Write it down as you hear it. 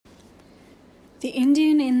The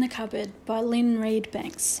Indian in the Cupboard by Lynn Reid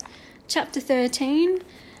Banks. Chapter 13,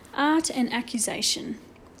 Art and Accusation.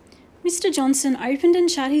 Mr. Johnson opened and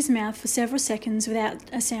shut his mouth for several seconds without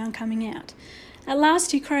a sound coming out. At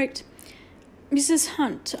last he croaked, "Mrs.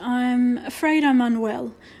 Hunt, I'm afraid I'm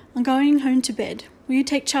unwell. I'm going home to bed. Will you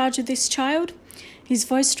take charge of this child?" His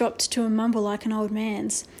voice dropped to a mumble like an old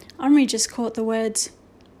man's. Omri just caught the words,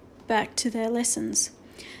 "back to their lessons."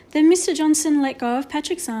 Then Mr. Johnson let go of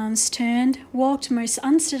Patrick's arms, turned, walked most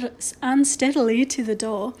unsteadily to the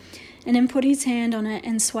door, and then put his hand on it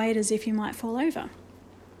and swayed as if he might fall over.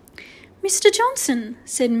 "Mr. Johnson,"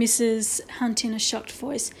 said Mrs. Hunt in a shocked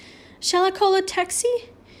voice, "shall I call a taxi?"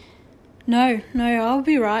 No, I'll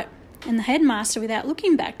be right." And the headmaster, without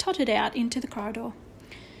looking back, tottered out into the corridor.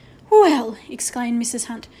 "Well," exclaimed Mrs.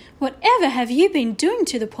 Hunt, "whatever have you been doing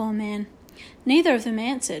to the poor man?" Neither of them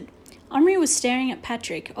answered. Omri was staring at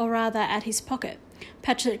Patrick, or rather at his pocket.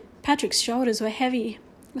 Patrick's shoulders were heaving,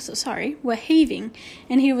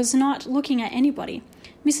 and he was not looking at anybody.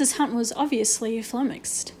 Mrs. Hunt was obviously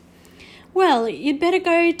flummoxed. "Well, you'd better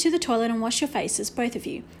go to the toilet and wash your faces, both of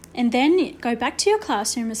you, and then go back to your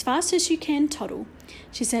classroom as fast as you can toddle,"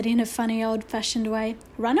 she said in a funny old-fashioned way.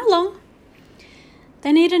 "Run along."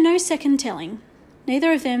 They needed no second telling.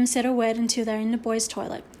 Neither of them said a word until they were in the boys'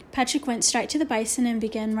 toilet. Patrick went straight to the basin and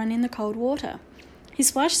began running the cold water. He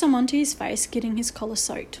splashed some onto his face, getting his collar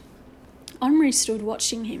soaked. Omri stood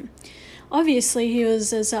watching him. Obviously, he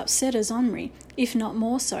was as upset as Omri, if not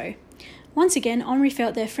more so. Once again, Omri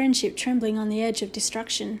felt their friendship trembling on the edge of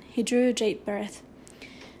destruction. He drew a deep breath.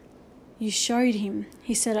 "You showed him,"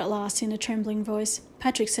 he said at last in a trembling voice.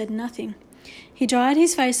 Patrick said nothing. He dried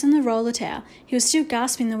his face on the roller towel. He was still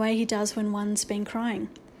gasping the way he does when one's been crying.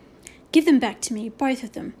 "Give them back to me, both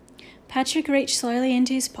of them." Patrick reached slowly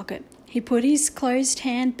into his pocket. He put his closed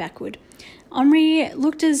hand backward. Omri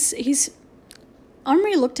looked as his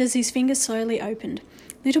fingers slowly opened.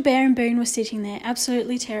 Little Bear and Boone were sitting there,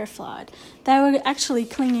 absolutely terrified. They were actually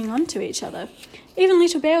clinging on to each other. Even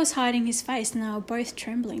Little Bear was hiding his face, and they were both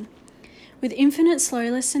trembling. With infinite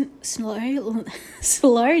slowness and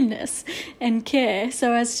care,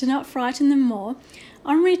 so as to not frighten them more,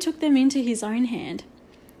 Omri took them into his own hand.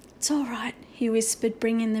 "It's all right," he whispered,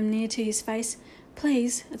 bringing them near to his face.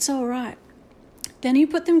 "Please, it's all right." Then he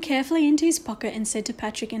put them carefully into his pocket and said to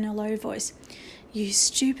Patrick in a low voice, "You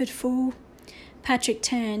stupid fool." Patrick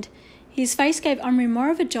turned. His face gave Omri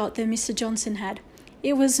more of a jolt than Mr. Johnson had.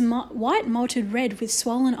 It was white malted red with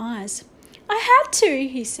swollen eyes. "I had to,"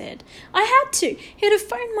 he said. "I had to. He'd have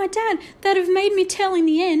phoned my dad. That'd have made me tell in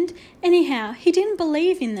the end. Anyhow, he didn't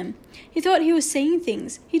believe in them. He thought he was seeing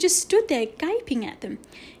things. He just stood there gaping at them.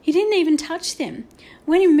 He didn't even touch them.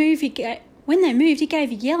 When they moved, he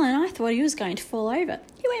gave a yell, and I thought he was going to fall over.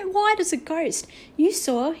 He went white as a ghost. You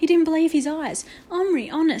saw. He didn't believe his eyes. Omri,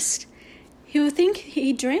 honest. He'll think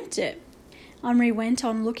he dreamt it." Omri went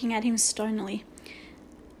on, looking at him stonily.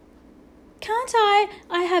 "Can't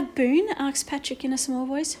I have Boone?" asked Patrick in a small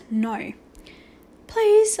voice. "No."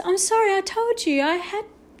 "Please, I'm sorry, I told you. I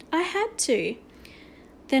had to."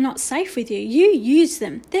 "They're not safe with you. You use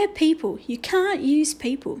them. They're people. You can't use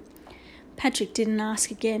people." Patrick didn't ask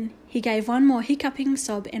again. He gave one more hiccuping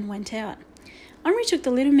sob and went out. Omri took the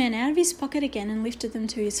little man out of his pocket again and lifted them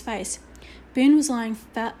to his face. Boone was lying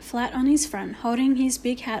flat on his front, holding his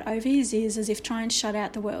big hat over his ears as if trying to shut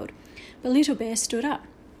out the world. But Little Bear stood up.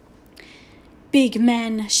 "Big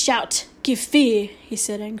man, shout, give fear," he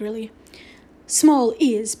said angrily. "Small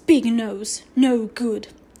ears, big nose, no good."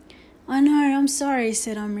 "I know, I'm sorry,"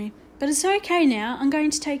 said Omri, "but it's okay now. I'm going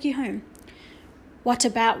to take you home." "What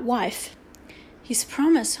about wife?" His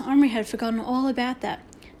promise. Omri had forgotten all about that.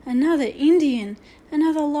 Another Indian,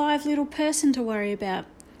 another live little person to worry about.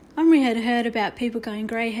 Omri had heard about people going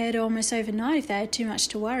grey-haired almost overnight if they had too much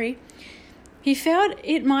to worry. He felt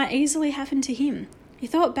it might easily happen to him. He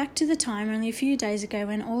thought back to the time only a few days ago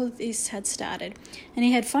when all this had started, and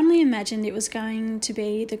he had fondly imagined it was going to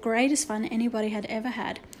be the greatest fun anybody had ever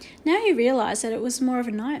had. Now he realised that it was more of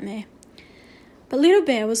a nightmare. But Little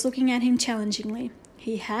Bear was looking at him challengingly.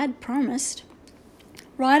 He had promised.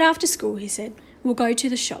 "Right after school," he said, "we'll go to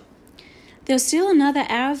the shop." There was still another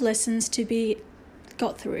hour of lessons to be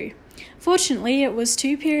got through. Fortunately, it was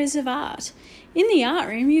 2 periods of art. In the art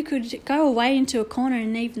room, you could go away into a corner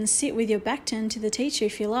and even sit with your back turned to the teacher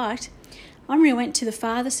if you liked. Omri went to the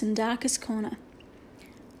farthest and darkest corner.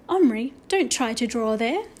 "Omri, don't try to draw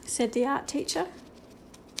there," said the art teacher.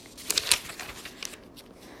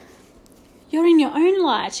 "You're in your own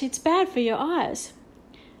light. It's bad for your eyes."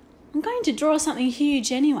 "I'm going to draw something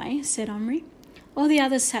huge anyway," said Omri. All the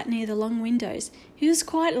others sat near the long windows. He was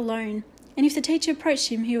quite alone. and if the teacher approached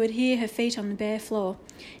him, he would hear her feet on the bare floor.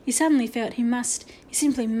 He suddenly felt he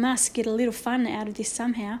simply must get a little fun out of this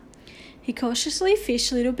somehow. He cautiously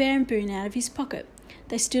fished Little Bear and Boone out of his pocket.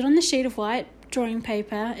 They stood on the sheet of white drawing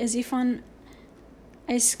paper as if on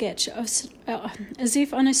a stretch of snow,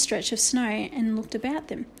 and looked about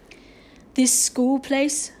them. "This school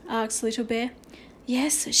place?" asked Little Bear.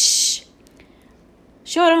 "Yes, shh."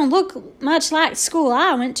 "Sure don't look much like the school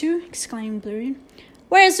I went to," exclaimed Boone.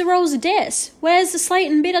 "Where's the rows of desks? Where's the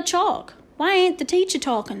slate and bit of chalk? Why ain't the teacher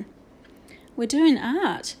talking?" "We're doing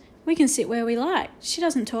art. We can sit where we like. She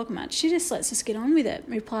doesn't talk much. She just lets us get on with it,"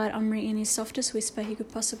 replied Omri in his softest whisper he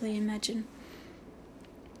could possibly imagine.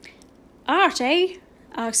 "Art, eh?"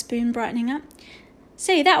 asked Boone, brightening up.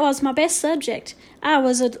 "See, that was my best subject. I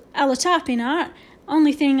was a la top in art.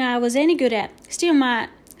 Only thing I was any good at.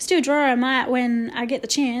 Still draw I might when I get the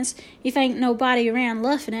chance, if ain't nobody around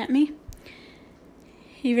laughing at me."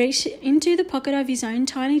 He reached into the pocket of his own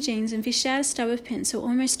tiny jeans and fished out a stub of pencil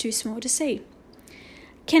almost too small to see.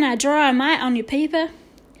 "Can I draw a mite on your paper?"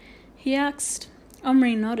 he asked.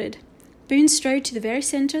 Omri nodded. Boone strode to the very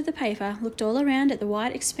centre of the paper, looked all around at the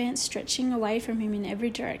wide expanse stretching away from him in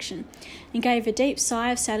every direction, and gave a deep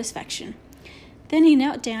sigh of satisfaction. Then he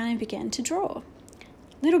knelt down and began to draw.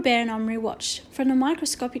 Little Bear and Omri watched. From the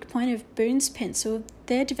microscopic point of Boone's pencil,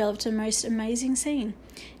 there developed a most amazing scene.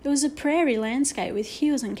 It was a prairie landscape with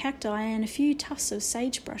hills and cacti and a few tufts of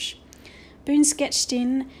sagebrush. Boone sketched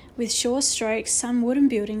in, with sure strokes, some wooden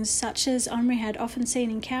buildings such as Omri had often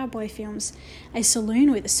seen in cowboy films, a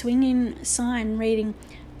saloon with a swinging sign reading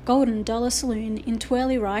 "Golden Dollar Saloon" in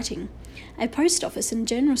twirly writing, a post office and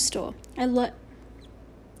general store, a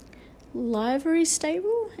livery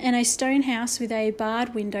stable, and a stone house with a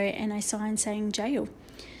barred window and a sign saying jail.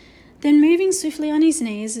 Then, moving swiftly on his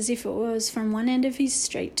knees as if it was from one end of his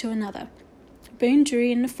street to another, Boone drew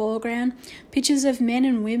in the foreground pictures of men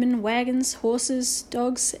and women, wagons, horses,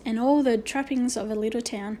 dogs, and all the trappings of a little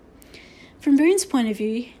town. From Boone's point of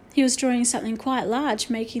view, he was drawing something quite large,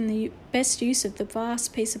 making the best use of the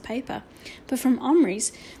vast piece of paper. But from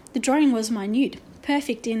Omri's, the drawing was minute,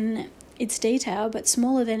 perfect in its detail, but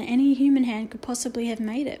smaller than any human hand could possibly have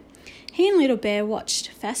made it. He and Little Bear watched,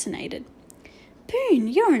 fascinated. "Boone,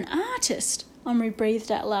 you're an artist," Omri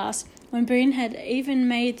breathed at last, when Boone had even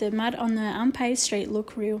made the mud on the unpaved street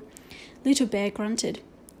look real. Little Bear grunted.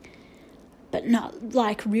 "But not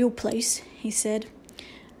like real place," he said.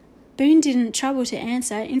 Boone didn't trouble to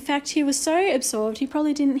answer. In fact, he was so absorbed he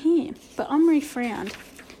probably didn't hear. But Omri frowned.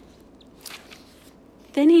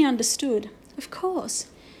 Then he understood. Of course.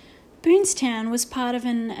 Boone's town was part of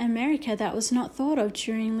an America that was not thought of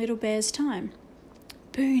during Little Bear's time.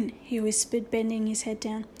 "Boone," he whispered, bending his head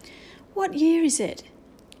down, "what year is it?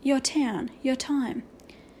 Your town, your time."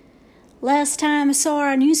 "Last time I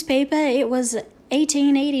saw a newspaper, it was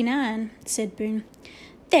 1889, said Boone.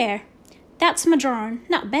 "There, that's my drawing.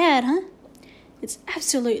 Not bad, huh?" "It's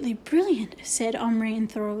absolutely brilliant," said Omri,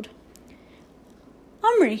 enthralled.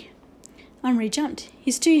 "Omri!" Omri jumped.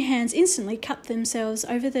 His two hands instantly cupped themselves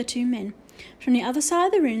over the two men. From the other side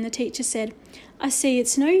of the room, the teacher said, "I see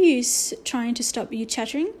it's no use trying to stop you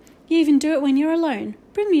chattering. You even do it when you're alone.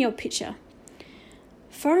 Bring me your picture."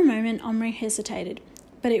 For a moment, Omri hesitated,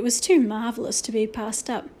 but it was too marvellous to be passed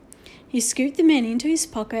up. He scooped the men into his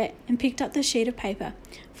pocket and picked up the sheet of paper.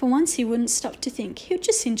 For once he wouldn't stop to think. He would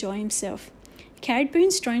just enjoy himself. He carried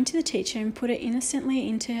Boone's drawing to the teacher and put it innocently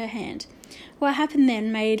into her hand. What happened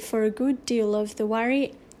then made up for a good deal of the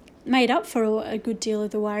worry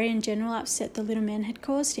and general upset the little man had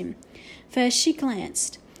caused him. First she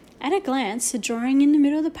glanced. At a glance, the drawing in the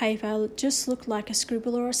middle of the paper just looked like a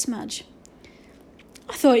scribble or a smudge.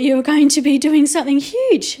 "I thought you were going to be doing something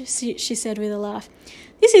huge," she said with a laugh.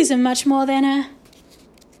 "This isn't much more than a..."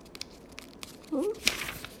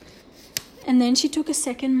 And then she took a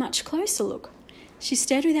second, much closer look. She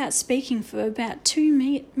stared without speaking for about 2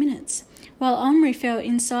 minutes, while Omri felt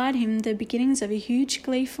inside him the beginnings of a huge,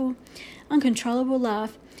 gleeful, uncontrollable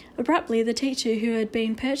laugh. Abruptly, the teacher, who had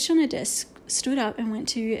been perched on a desk, stood up and went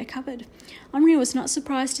to a cupboard. Omri was not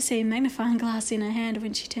surprised to see a magnifying glass in her hand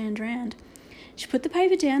when she turned round. She put the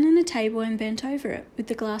paper down on a table and bent over it, with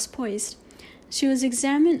the glass poised. She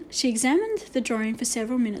examined the drawing for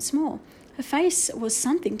several minutes more. Her face was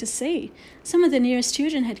something to see. Some of the nearest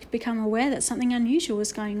children had become aware that something unusual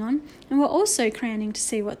was going on, and were also craning to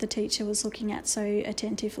see what the teacher was looking at so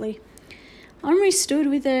attentively. Omri stood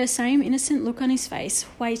with the same innocent look on his face,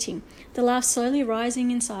 waiting, the laugh slowly rising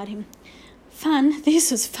inside him. Fun? This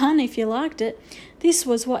was fun if you liked it. This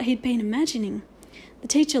was what he'd been imagining. The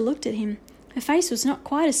teacher looked at him. Her face was not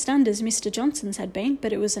quite as stunned as Mr. Johnson's had been,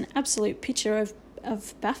 but it was an absolute picture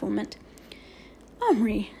of bafflement.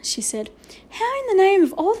 Omri, she said, how in the name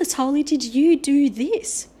of all that's holy did you do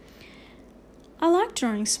this? I like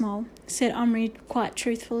drawing small, said Omri quite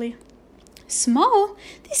truthfully. Small?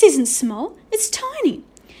 This isn't small. It's tiny.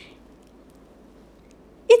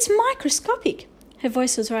 It's microscopic. Her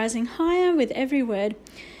voice was rising higher with every word.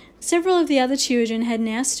 Several of the other children had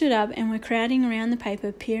now stood up and were crowding around the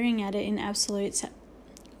paper, peering at it in absolute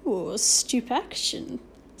stupefaction.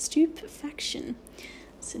 Stupefaction.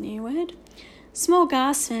 That's a new word. Small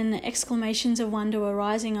gasps and exclamations of wonder were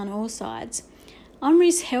rising on all sides.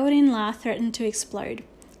 Omri's held-in laugh threatened to explode.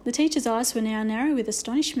 The teacher's eyes were now narrow with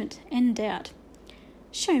astonishment and doubt.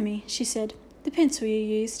 Show me, she said, the pencil you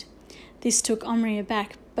used. This took Omri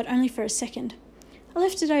aback, but only for a second. I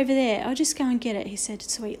left it over there. I'll just go and get it, he said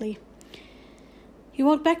sweetly. He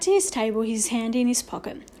walked back to his table, his hand in his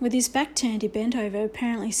pocket. With his back turned, he bent over,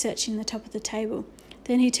 apparently searching the top of the table.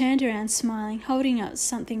 Then he turned around, smiling, holding up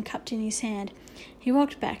something cupped in his hand. He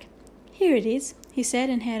walked back. Here it is, he said,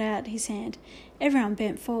 and held out his hand. Everyone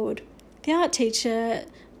bent forward. The art teacher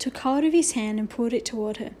took hold of his hand and pulled it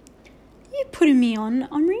toward her. You're putting me on,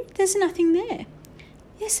 Omri. There's nothing there.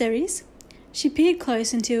 Yes, there is. She peered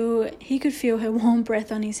close until he could feel her warm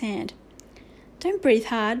breath on his hand. Don't breathe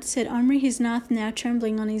hard, said Omri, his mouth now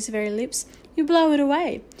trembling on his very lips. You'll blow it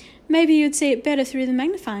away. Maybe you'd see it better through the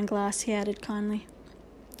magnifying glass, he added kindly.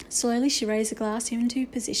 Slowly she raised the glass into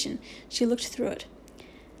position. She looked through it.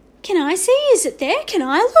 Can I see? Is it there? Can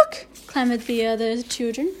I look? Clamoured the other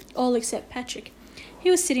children, all except Patrick.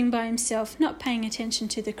 He was sitting by himself, not paying attention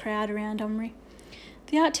to the crowd around Omri.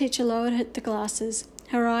 The art teacher lowered the glasses.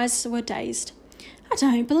 Her eyes were dazed. I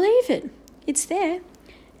don't believe it. It's there.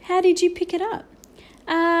 How did you pick it up?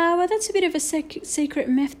 Well, that's a bit of a secret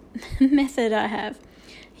method I have.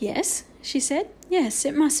 Yes, she said. Yes,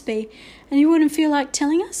 it must be. And you wouldn't feel like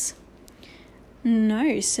telling us?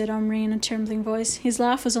 No, said Omri in a trembling voice. His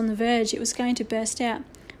laugh was on the verge. It was going to burst out.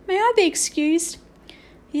 May I be excused?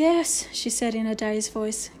 Yes, she said in a dazed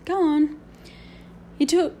voice. Go on. He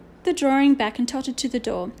took the drawing back and tottered to the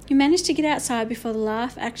door. He managed to get outside before the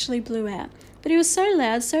laugh actually blew out, but it was so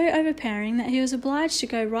loud, so overpowering, that he was obliged to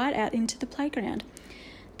go right out into the playground.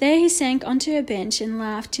 There he sank onto a bench and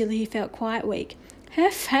laughed till he felt quite weak.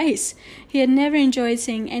 Her face! He had never enjoyed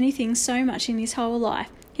seeing anything so much in his whole life.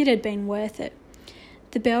 It had been worth it.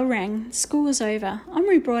 The bell rang. School was over.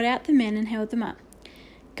 Omri brought out the men and held them up.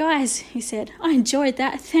 Guys, he said, I enjoyed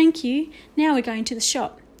that. Thank you. Now we're going to the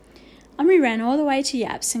shop. Omri ran all the way to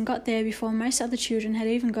Yap's and got there before most other children had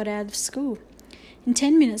even got out of school. In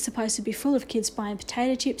 10 minutes the place would be full of kids buying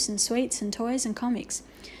potato chips and sweets and toys and comics.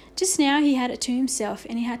 Just now he had it to himself,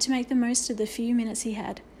 and he had to make the most of the few minutes he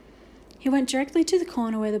had. He went directly to the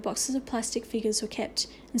corner where the boxes of plastic figures were kept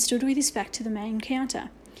and stood with his back to the main counter.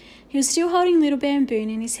 He was still holding Little Bear and Boone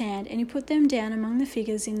in his hand, and he put them down among the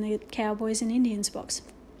figures in the Cowboys and Indians box.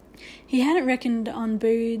 He hadn't reckoned on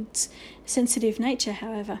Boone's sensitive nature,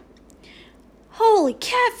 however. Holy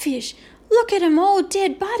catfish! Look at 'em all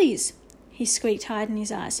dead bodies! He squeaked, hiding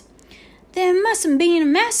his eyes. There mustn't be a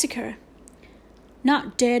massacre.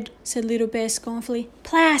 Not dead, said Little Bear scornfully.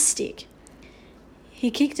 Plastic. He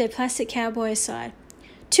kicked a plastic cowboy aside.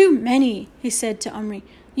 Too many, he said to Omri.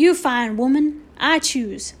 You fine woman. I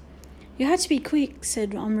choose. You had to be quick,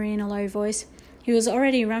 said Omri in a low voice. He was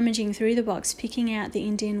already rummaging through the box, picking out the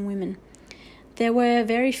Indian women. There were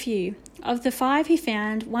very few. Of the 5 he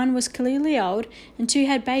found, 1 was clearly old, and 2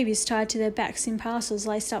 had babies tied to their backs in parcels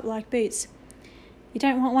laced up like boots. You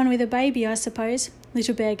don't want one with a baby, I suppose?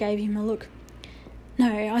 Little Bear gave him a look.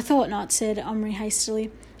 No, I thought not, said Omri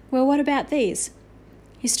hastily. Well, what about these?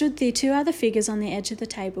 He stood the 2 other figures on the edge of the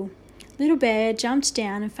table. Little Bear jumped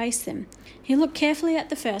down and faced them. He looked carefully at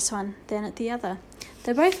the first one, then at the other.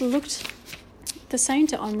 They both looked the same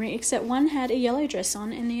to Omri, except one had a yellow dress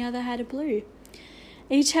on and the other had a blue.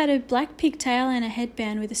 Each had a black pigtail and a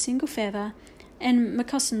headband with a single feather and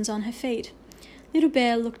moccasins on her feet. Little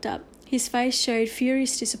Bear looked up. His face showed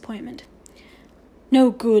furious disappointment.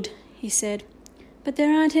 No good, he said. But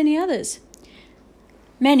there aren't any others.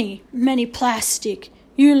 Many plastic.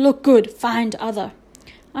 You look good. Find other.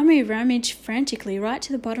 Omri rummaged frantically right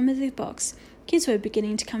to the bottom of the box. Kids were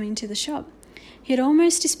beginning to come into the shop. He had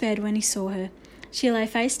almost despaired when he saw her. She lay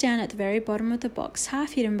face down at the very bottom of the box,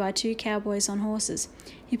 half hidden by 2 cowboys on horses.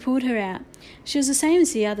 He pulled her out. She was the same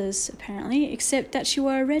as the others, apparently, except that she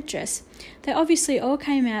wore a red dress. They obviously all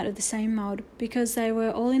came out of the same mould, because they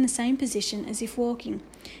were all in the same position as if walking.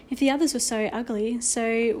 If the others were so ugly,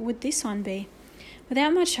 so would this one be.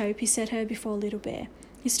 Without much hope, he set her before Little Bear.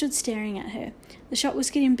 He stood staring at her. The shop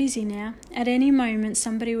was getting busy now. At any moment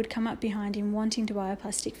somebody would come up behind him wanting to buy a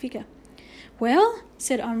plastic figure. Well,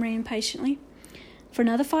 said Omri impatiently. For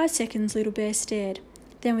another 5 seconds, Little Bear stared.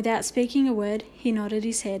 Then, without speaking a word, he nodded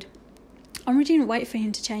his head. Omri didn't wait for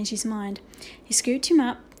him to change his mind. He scooped him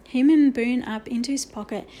and Boone up into his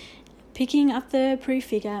pocket. Picking up the proof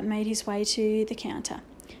figure, made his way to the counter.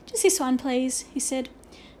 "Just this one, please," he said.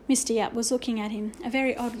 Mr. Yap was looking at him, a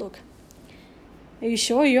very odd look. "Are you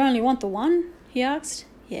sure you only want the one?" he asked.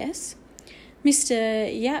 "Yes." Mr.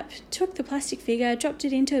 Yap took the plastic figure, dropped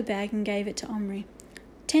it into a bag and gave it to Omri.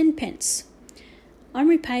 10 pence.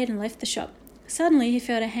 Omri paid and left the shop. Suddenly he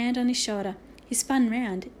felt a hand on his shoulder. He spun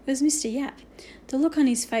round. It was Mr. Yap. The look on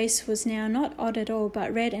his face was now not odd at all,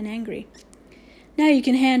 but red and angry. "Now you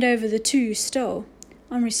can hand over the 2 you stole."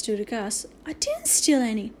 Omri stood aghast. "I didn't steal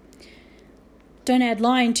any." "Don't add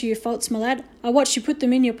lying to your faults, my lad. I watched you put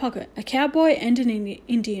them in your pocket. A cowboy and an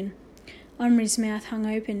Indian." Omri's mouth hung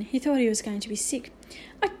open. He thought he was going to be sick.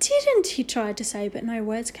 "I didn't," he tried to say, but no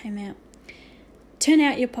words came out. "Turn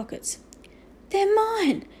out your pockets." "They're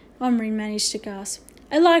mine," Omri managed to gasp.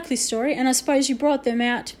 "A likely story, and I suppose you brought them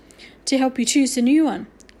out to help you choose a new one."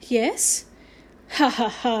 "Yes." "Ha ha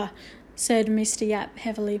ha," said Mr. Yap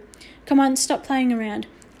heavily. "Come on, stop playing around.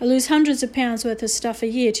 I lose hundreds of pounds worth of stuff a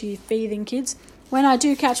year to you thieving kids. When I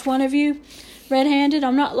do catch one of you red-handed,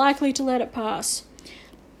 I'm not likely to let it pass.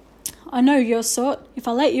 I know your sort. If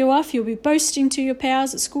I let you off, you'll be boasting to your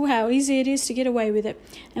pals at school how easy it is to get away with it,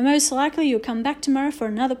 and most likely you'll come back tomorrow for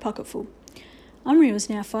another pocketful." Omri was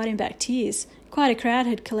now fighting back tears. Quite a crowd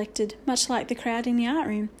had collected, much like the crowd in the art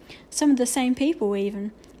room. Some of the same people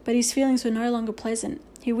even, but his feelings were no longer pleasant.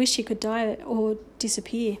 He wished he could die or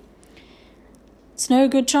disappear. "It's no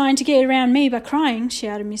good trying to get around me by crying,"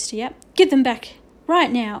 shouted Mr. Yap. "Give them back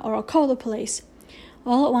right now, or I'll call the police."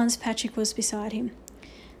 All at once Patrick was beside him.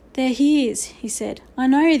 "They're his," he said. "I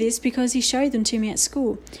know this because he showed them to me at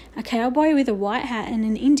school. A cowboy with a white hat and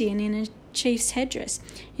an Indian in a chief's headdress.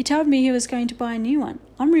 He told me he was going to buy a new one.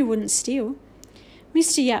 Omri wouldn't steal."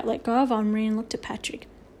 Mr. Yap let go of Omri and looked at Patrick.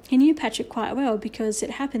 He knew Patrick quite well because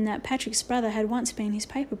it happened that Patrick's brother had once been his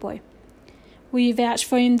paper boy. "Will you vouch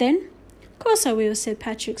for him then?" "Of course I will," said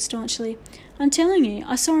Patrick staunchly. "I'm telling you,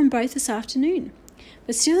 I saw them both this afternoon."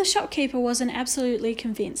 But still the shopkeeper wasn't absolutely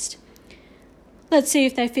convinced. "Let's see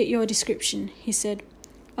if they fit your description," he said.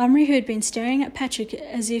 Omri, who had been staring at Patrick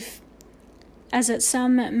as at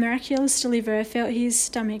some miraculous deliverer, felt his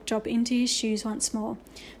stomach drop into his shoes once more.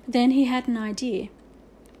 But then he had an idea.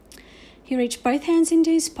 He reached both hands into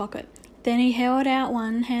his pocket. Then he held out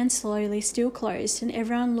one hand slowly, still closed, and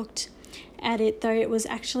everyone looked at it, though it was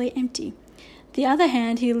actually empty. The other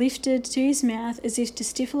hand he lifted to his mouth as if to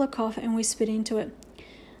stifle a cough and whispered into it,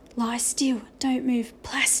 "Lie still, don't move,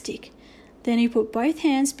 plastic." Then he put both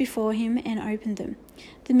hands before him and opened them.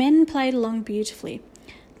 The men played along beautifully.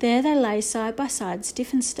 There they lay side by side,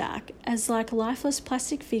 stiff and stark, as like lifeless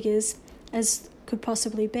plastic figures as could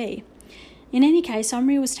possibly be. In any case,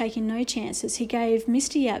 Omri was taking no chances. He gave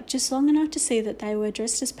Mr. Yap just long enough to see that they were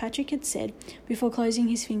dressed as Patrick had said before closing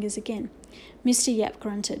his fingers again. Mr. Yap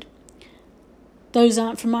grunted. "Those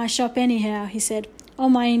aren't from my shop anyhow," he said. "All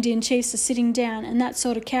my Indian chiefs are sitting down, and that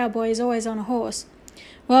sort of cowboy is always on a horse.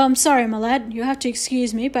 Well, I'm sorry, my lad. You'll have to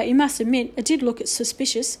excuse me, but you must admit it did look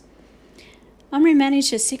suspicious." Omri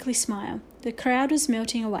managed a sickly smile. The crowd was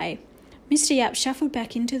melting away. Mr. Yap shuffled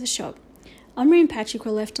back into the shop. Omri and Patrick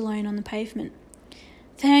were left alone on the pavement.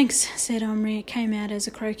 "Thanks," said Omri. It came out as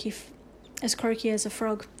croaky as a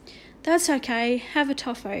frog. "That's okay. Have a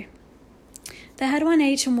toffo." They had one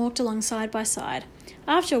each and walked along side by side.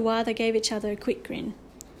 After a while they gave each other a quick grin.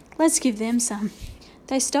 "Let's give them some."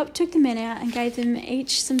 They stopped, took the men out, and gave them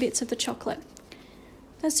each some bits of the chocolate.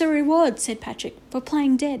 "That's a reward," said Patrick, "for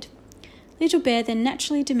playing dead." Little Bear then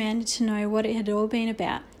naturally demanded to know what it had all been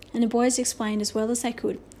about, and the boys explained as well as they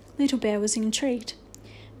could. Little Bear was intrigued.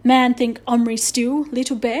 "Man think Omri steal,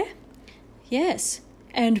 Little Bear?" "Yes."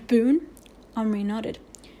 "And Boone?" Omri nodded.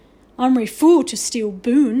 "Omri fool to steal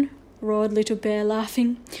Boone," roared Little Bear,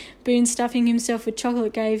 laughing. Boone, stuffing himself with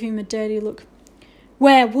chocolate, gave him a dirty look.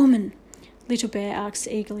 "Where woman?" Little Bear asked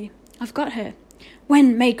eagerly. "I've got her."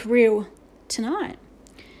 "When make real?" "Tonight."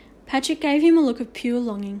 Patrick gave him a look of pure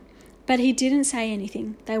longing, but he didn't say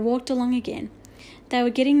anything. They walked along again. They were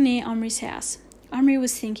getting near Omri's house. Omri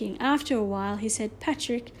was thinking. After a while he said,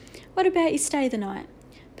 "Patrick, what about you stay the night?"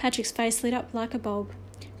 Patrick's face lit up like a bulb.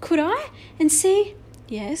 "Could I? And see?"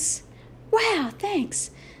 "Yes." "Wow,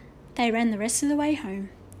 thanks." They ran the rest of the way home.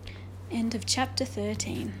 End of chapter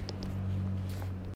 13.